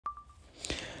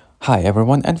Hi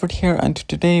everyone, Edward here, and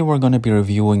today we're going to be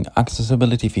reviewing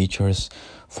accessibility features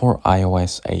for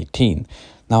iOS 18.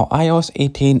 Now, iOS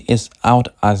 18 is out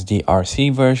as the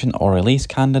RC version or release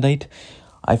candidate.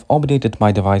 I've updated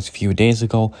my device a few days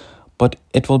ago, but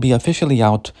it will be officially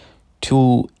out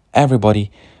to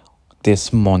everybody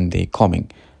this Monday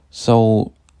coming.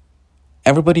 So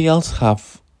everybody else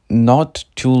have not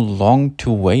too long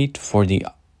to wait for the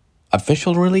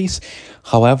official release.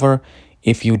 However,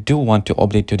 if you do want to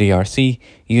update to the RC,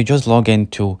 you just log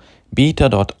into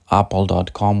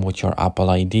beta.apple.com with your Apple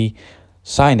ID,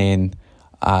 sign in,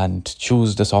 and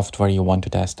choose the software you want to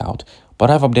test out.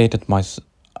 But I've updated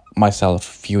myself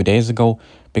a few days ago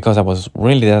because I was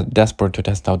really desperate to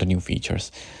test out the new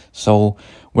features. So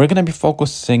we're going to be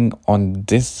focusing on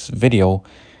this video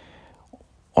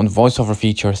on voiceover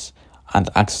features and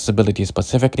accessibility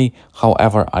specifically.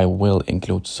 However, I will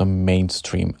include some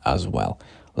mainstream as well,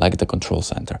 like the control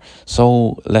center.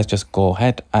 So let's just go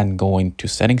ahead and go into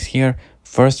settings here.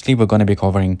 Firstly, we're going to be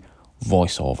covering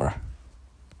voiceover.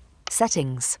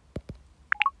 Settings.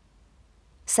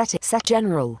 Set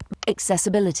general.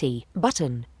 Accessibility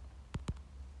button.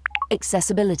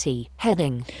 Accessibility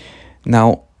heading.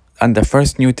 Now, and the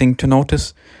first new thing to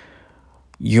notice,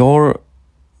 your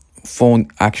phone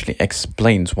actually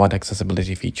explains what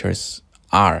accessibility features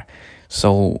are.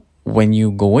 So when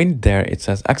you go in there, it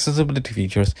says accessibility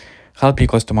features help you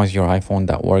customize your iPhone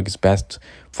that works best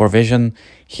for vision,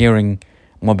 hearing,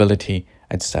 mobility,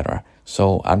 etc.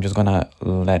 So I'm just gonna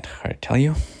let her tell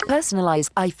you. Personalize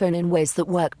iPhone in ways that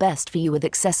work best for you with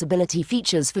accessibility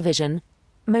features for vision,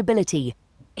 mobility,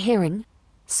 hearing,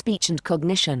 speech and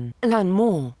cognition. Learn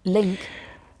more. Link.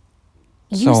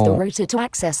 Use the rotor to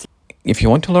access. If you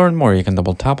want to learn more, you can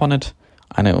double tap on it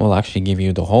and it will actually give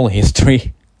you the whole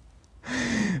history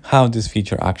how this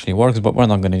feature actually works, but we're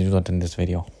not going to do that in this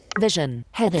video. Vision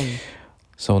heading.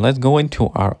 So let's go into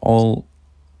our all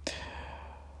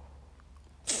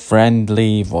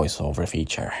friendly voiceover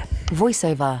feature.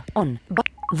 VoiceOver on.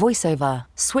 VoiceOver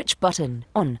switch button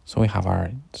on. So we have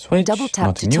our switch. Double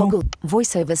tap to toggle.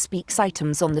 VoiceOver speaks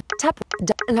items on the tap.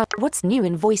 What's new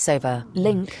in VoiceOver?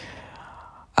 Link.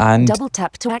 And double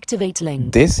tap to activate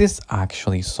link. This is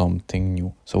actually something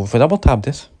new. So if we double tap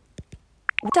this.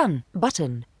 Done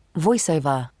button.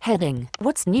 VoiceOver heading.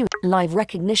 What's new? Live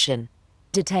recognition.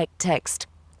 Detect text,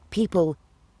 people,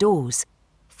 doors,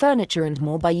 furniture and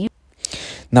more by you.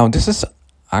 Now this is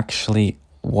actually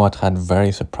what had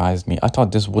very surprised me. I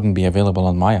thought this wouldn't be available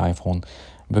on my iPhone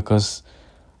because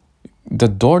the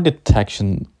door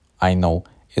detection, I know,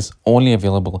 is only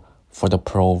available for the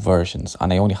Pro versions,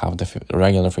 and I only have the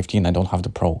regular 15. I don't have the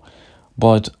Pro,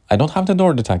 but I don't have the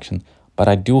door detection, but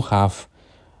I do have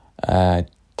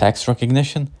text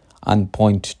recognition and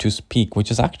point to speak,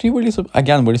 which is actually really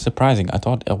surprising. I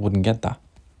thought I wouldn't get that.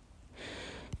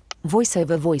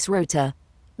 VoiceOver voice rotor.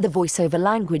 The VoiceOver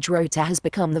language rotor has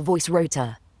become the voice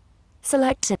rotor.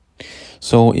 Select it.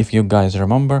 So if you guys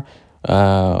remember,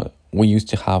 we used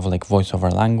to have like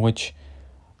VoiceOver language,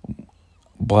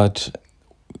 but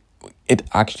it's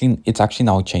actually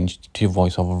now changed to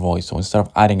VoiceOver voice. So instead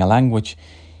of adding a language,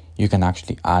 you can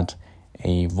actually add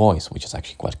a voice, which is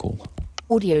actually quite cool.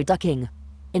 Audio ducking.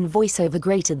 In VoiceOver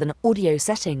greater than audio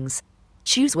settings,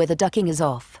 choose whether ducking is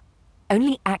off,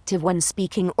 only active when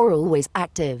speaking or always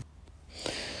active.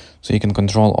 So you can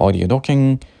control audio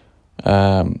ducking.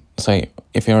 Say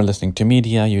if you're listening to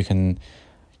media, you can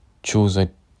choose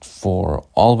it for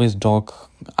always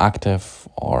duck, active,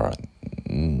 or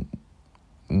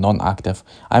non-active.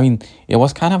 I mean, it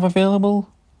was kind of available.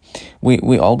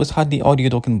 We always had the audio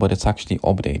ducking, but it's actually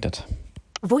updated.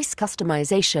 Voice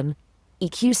customization.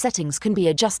 EQ settings can be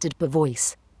adjusted per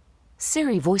voice.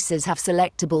 Siri voices have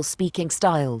selectable speaking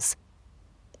styles.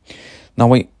 Now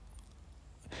wait,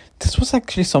 this was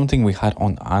actually something we had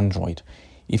on Android.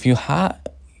 If you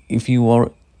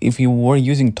were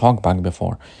using TalkBack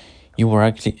before, you were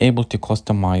actually able to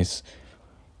customize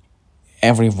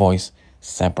every voice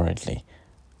separately.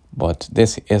 But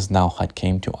this is how it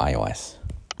came to iOS.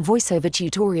 VoiceOver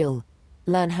tutorial.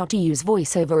 Learn how to use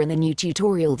VoiceOver in the new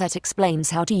tutorial that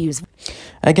explains how to use.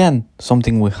 Again,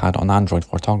 something we had on Android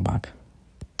for TalkBack.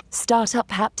 Startup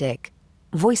haptic.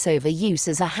 VoiceOver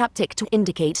uses a haptic to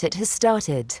indicate it has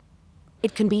started.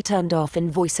 It can be turned off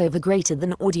in VoiceOver greater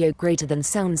than audio greater than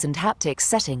sounds and haptics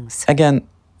settings. Again,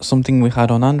 something we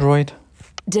had on Android.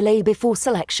 Delay before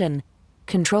selection.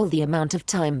 Control the amount of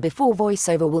time before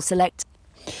VoiceOver will select.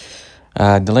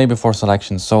 Delay before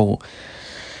selection. So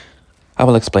I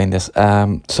will explain this.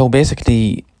 So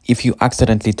basically, if you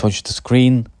accidentally touch the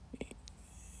screen,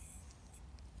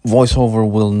 VoiceOver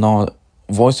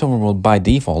will by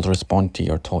default respond to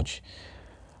your touch.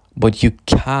 But you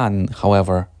can,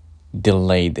 however,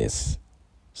 delay this.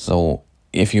 So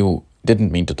if you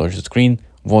didn't mean to touch the screen,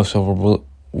 VoiceOver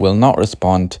will not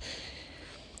respond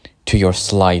to your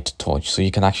slight touch. So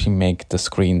you can actually make the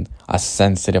screen as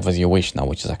sensitive as you wish now,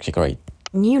 which is actually great.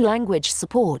 New language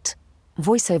support.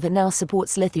 VoiceOver now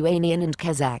supports Lithuanian and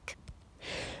Kazakh.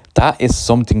 That is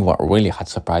something what really had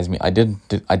surprised me. I didn't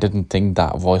think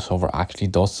that VoiceOver actually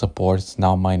does support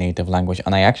now my native language,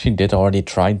 and I actually did already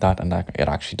tried that, and it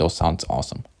actually does sound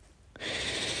awesome.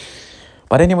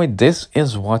 But anyway, this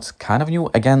is what's kind of new.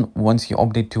 Again, once you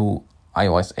update to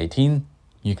iOS 18,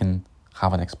 you can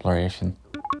have an exploration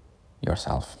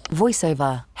yourself.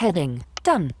 VoiceOver heading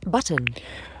done button.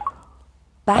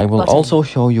 Back I will button. also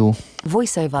show you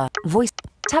VoiceOver voice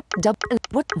tap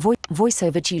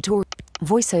VoiceOver tutorial.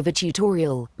 VoiceOver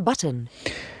tutorial button.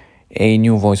 a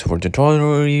new VoiceOver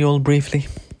tutorial briefly.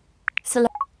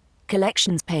 Select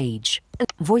collections page.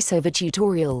 VoiceOver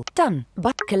tutorial done.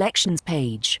 But collections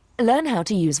page. Learn how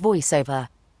to use VoiceOver.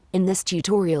 In this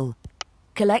tutorial,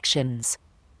 collections.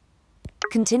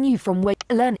 Continue from where.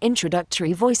 Learn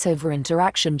introductory VoiceOver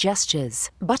interaction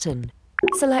gestures button.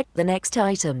 Select the next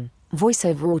item.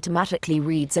 VoiceOver automatically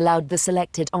reads aloud the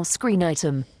selected on-screen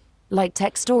item, like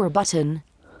text or a button.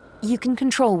 You can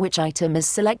control which item is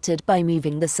selected by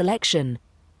moving the selection.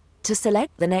 To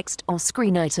select the next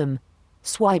on-screen item,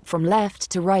 swipe from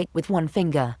left to right with one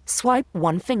finger. Swipe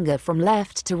one finger from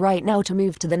left to right now to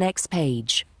move to the next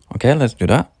page. Okay, let's do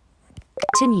that.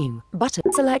 Continue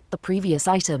button. Select the previous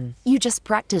item. You just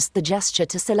practiced the gesture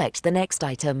to select the next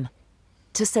item.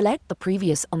 To select the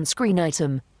previous on-screen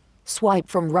item, swipe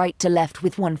from right to left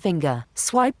with one finger.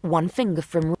 Swipe one finger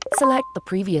from select the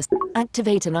previous.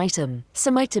 Activate an item.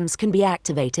 Some items can be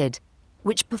activated,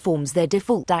 which performs their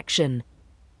default action.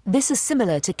 This is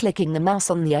similar to clicking the mouse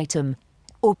on the item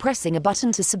or pressing a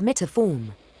button to submit a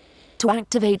form. To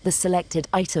activate the selected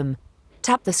item,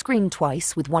 tap the screen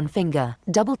twice with one finger.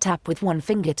 Double tap with one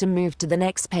finger to move to the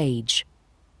next page.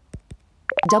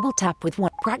 Double tap with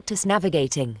one. Practice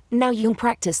navigating. Now you'll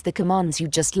practice the commands you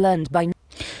just learned by.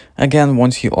 Again,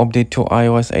 once you update to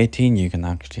iOS 18, you can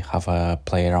actually have a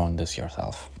play around this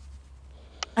yourself.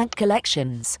 Add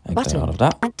collections Exit button. out of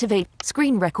that. Activate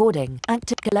screen recording.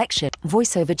 Active collection.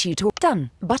 VoiceOver tutorial done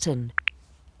button.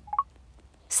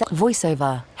 Set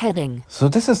VoiceOver heading. So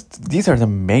these are the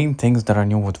main things that are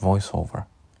new with VoiceOver,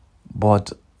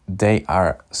 but they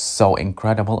are so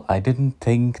incredible. I didn't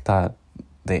think that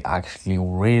they actually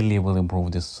really will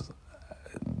improve this.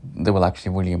 They will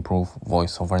actually really improve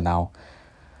VoiceOver now.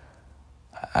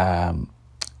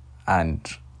 And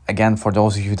again, for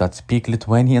those of you that speak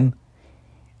Lithuanian,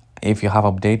 if you have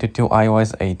updated to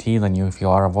iOS 18 and if you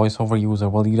are a VoiceOver user,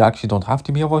 well, you actually don't have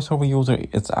to be a VoiceOver user.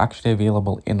 It's actually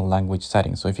available in language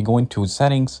settings. So if you go into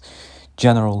settings,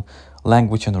 general,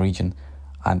 language and region,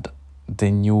 and the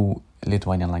new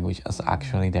Lithuanian language is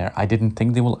actually there. I didn't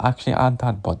think they will actually add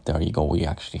that, but there you go. We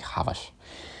actually have it.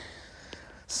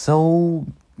 So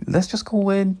let's just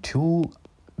go into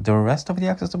the rest of the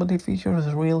accessibility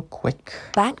features real quick.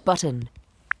 Back button.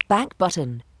 Back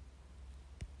button.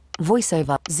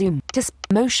 VoiceOver, zoom,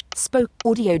 motion, spoke,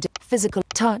 audio, physical,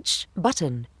 touch,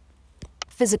 button.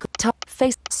 Physical, touch,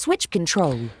 face, switch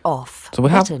control, off. So we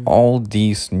button. have all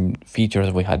these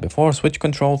features we had before. Switch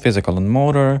control, physical and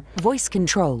motor. Voice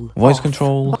control. Voice off.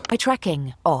 control. Eye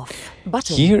tracking, off.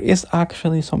 Button. Here is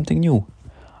actually something new.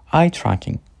 Eye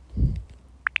tracking.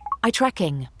 Eye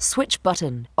tracking, switch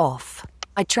button, off.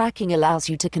 Eye tracking allows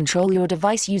you to control your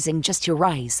device using just your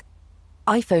eyes.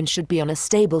 iPhone should be on a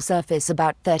stable surface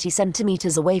about 30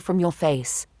 centimeters away from your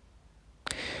face.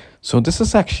 So this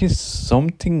is actually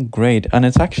something great, and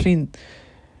it's actually,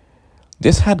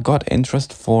 this had got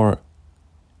interest for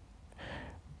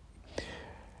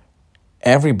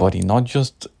everybody, not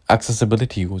just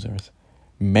accessibility users.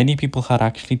 Many people had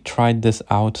actually tried this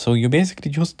out. So you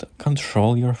basically just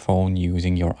control your phone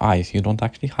using your eyes. You don't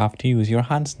actually have to use your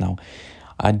hands now.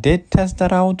 I did test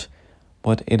that out,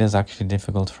 but it is actually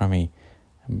difficult for me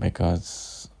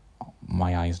because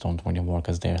my eyes don't really work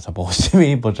as they're supposed to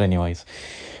be. But anyways,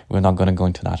 we're not going to go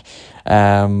into that.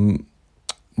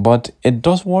 But it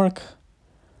does work,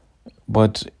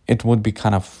 but it would be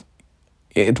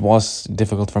it was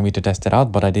difficult for me to test it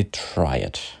out, but I did try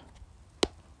it.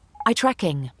 Eye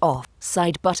tracking, off,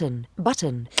 side button,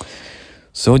 button.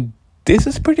 So this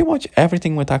is pretty much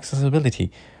everything with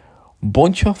accessibility.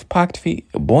 Bunch of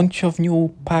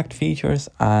new packed features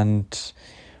and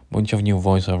bunch of new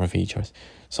VoiceOver features.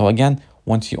 So again,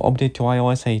 once you update to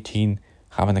iOS 18,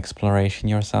 have an exploration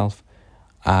yourself,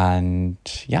 and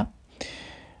yeah,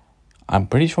 I'm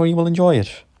pretty sure you will enjoy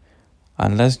it.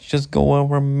 And let's just go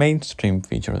over mainstream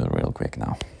features real quick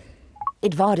now.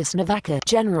 Edvardis Navaka.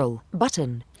 General.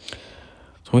 Button.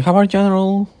 So we have our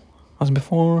general as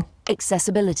before.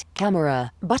 Accessibility.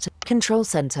 Camera. Button. Control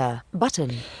center.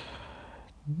 Button.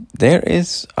 There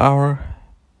is our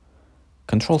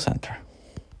control center.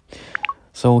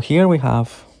 So here we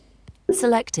have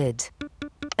Selected.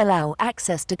 Allow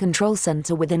access to control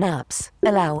center within apps.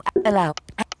 Allow.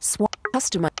 Swap.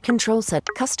 Customize. Control set.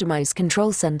 Customize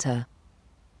control center.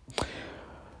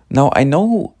 Now, I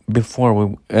know before,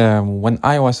 when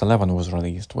iOS 11 was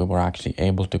released, we were actually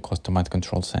able to customize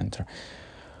Control Center.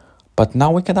 But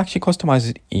now we can actually customize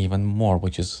it even more,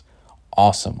 which is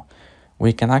awesome.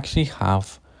 We can actually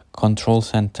have Control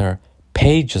Center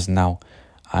pages now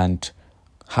and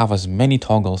have as many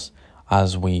toggles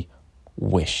as we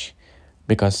wish.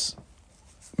 Because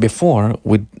before,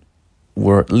 we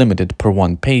were limited per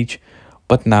one page,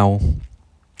 but now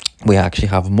we actually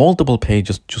have multiple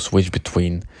pages to switch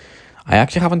between. I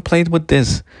actually haven't played with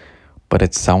this, but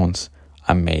it sounds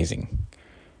amazing.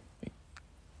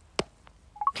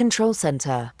 Control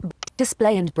center.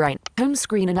 Display and bright. Home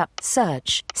screen and app.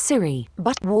 Search. Siri.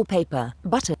 Wallpaper.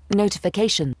 Button.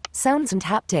 Notification. Sounds and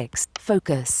haptics.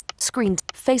 Focus. Screen.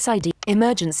 Face ID.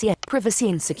 Emergency. Privacy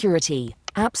and security.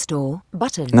 App Store.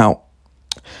 Button. Now,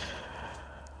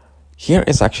 here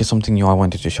is actually something new I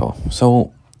wanted to show.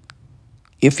 So,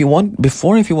 if you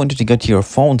wanted to get to your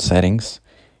phone settings,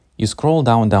 you scroll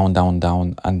down,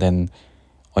 and then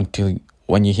until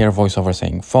when you hear voiceover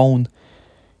saying phone,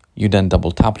 you then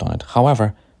double tap on it.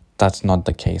 However, that's not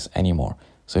the case anymore.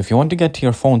 So if you want to get to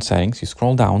your phone settings, you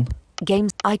scroll down.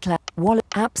 Games, iCloud, wallet,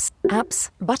 apps,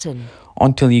 button.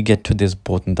 Until you get to this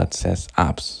button that says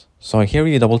apps. So here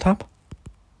you double tap.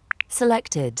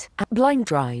 Selected. Blind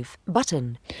Drive,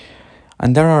 button.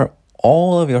 And there are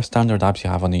all of your standard apps you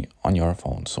have on your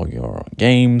phone. So your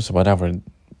games, whatever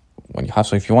when you have.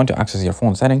 So if you want to access your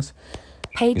phone settings,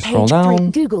 you scroll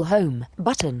down. Google Home,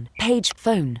 button. Page,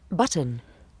 phone, button.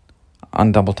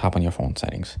 And double tap on your phone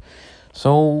settings.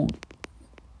 So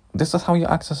this is how you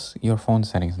access your phone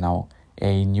settings now,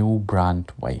 a new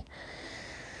brand way.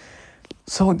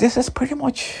 So this is pretty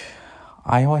much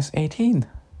iOS 18.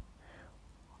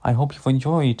 I hope you've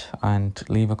enjoyed, and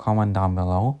leave a comment down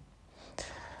below.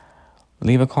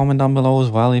 Leave a comment down below as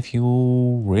well if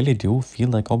you really do feel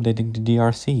like updating the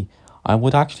DRC. I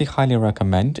would actually highly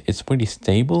recommend. It's pretty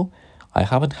stable. I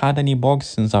haven't had any bugs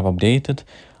since I've updated.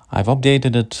 I've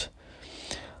updated it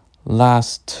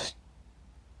last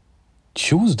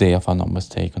Tuesday, if I'm not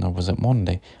mistaken, or was it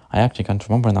Monday? I actually can't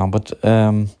remember now, but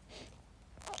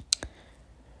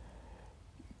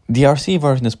the RC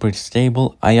version is pretty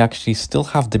stable. I actually still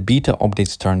have the beta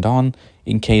updates turned on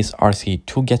in case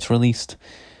RC2 gets released,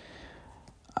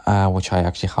 which I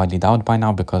actually highly doubt by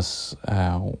now because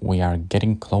we are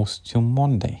getting close to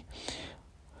Monday.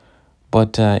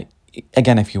 But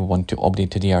again, if you want to update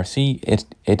to DRC,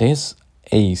 it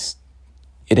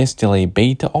is still a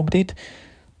beta update.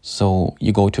 So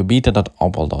you go to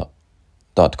beta.opal.com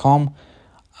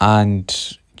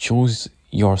and choose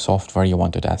your software you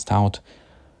want to test out,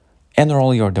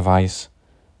 enroll your device,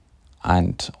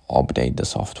 and update the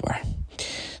software.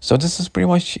 So this is pretty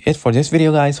much it for this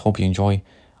video, guys. Hope you enjoy,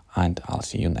 and I'll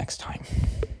see you next time.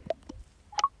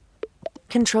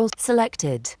 Control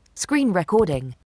selected. Screen recording.